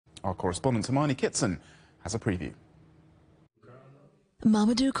Our correspondent Hermione Kitson has a preview.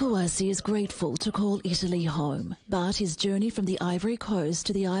 Mamadou Kouassi is grateful to call Italy home, but his journey from the Ivory Coast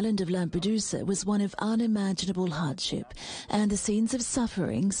to the island of Lampedusa was one of unimaginable hardship, and the scenes of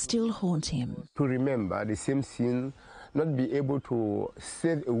suffering still haunt him. To remember the same scene, not be able to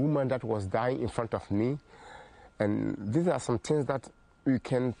save a woman that was dying in front of me, and these are some things that we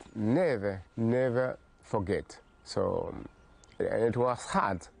can never forget. So, and it was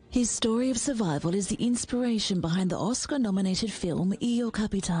hard. His story of survival is the inspiration behind the Oscar-nominated film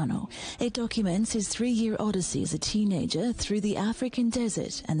Capitano. It documents his 3-year odyssey as a teenager through the African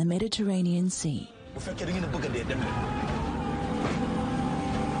desert and the Mediterranean Sea.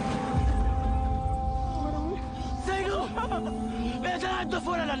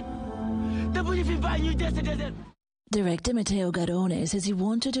 Director Matteo Garrone says he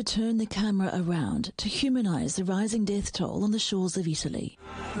wanted to turn the camera around to humanize the rising death toll on the shores of Italy.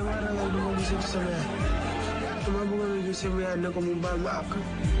 They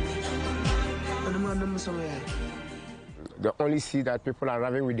only see that people are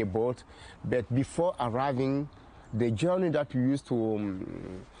arriving with the boat, but before arriving, the journey that we used to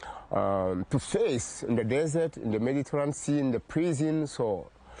face in the desert, in the Mediterranean Sea, in the prison,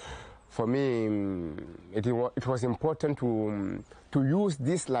 so for me, it was important to use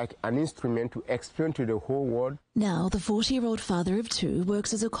this like an instrument to explain to the whole world. Now, the 40-year-old father of 2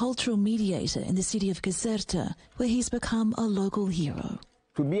 works as a cultural mediator in the city of Caserta, where he's become a local hero.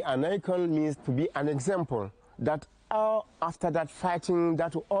 To be an icon means to be an example that after that fighting,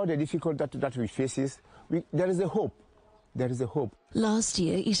 that all the difficulty that we faces, there is a hope. There is a hope. Last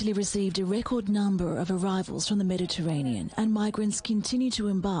year, Italy received a record number of arrivals from the Mediterranean, and migrants continue to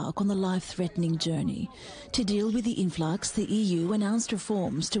embark on the life-threatening journey. To deal with the influx, the EU announced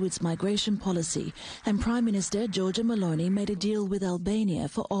reforms to its migration policy, and Prime Minister Giorgia Meloni made a deal with Albania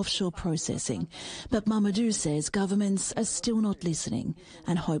for offshore processing. But Mamadou says governments are still not listening,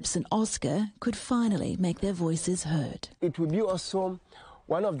 and hopes an Oscar could finally make their voices heard. It will be also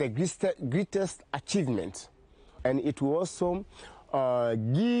one of the greatest achievements. And it will also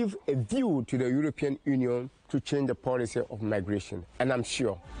give a view to the European Union to change the policy of migration. And I'm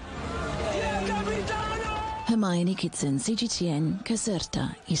sure. Hermione Kitson, CGTN,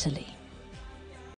 Caserta, Italy.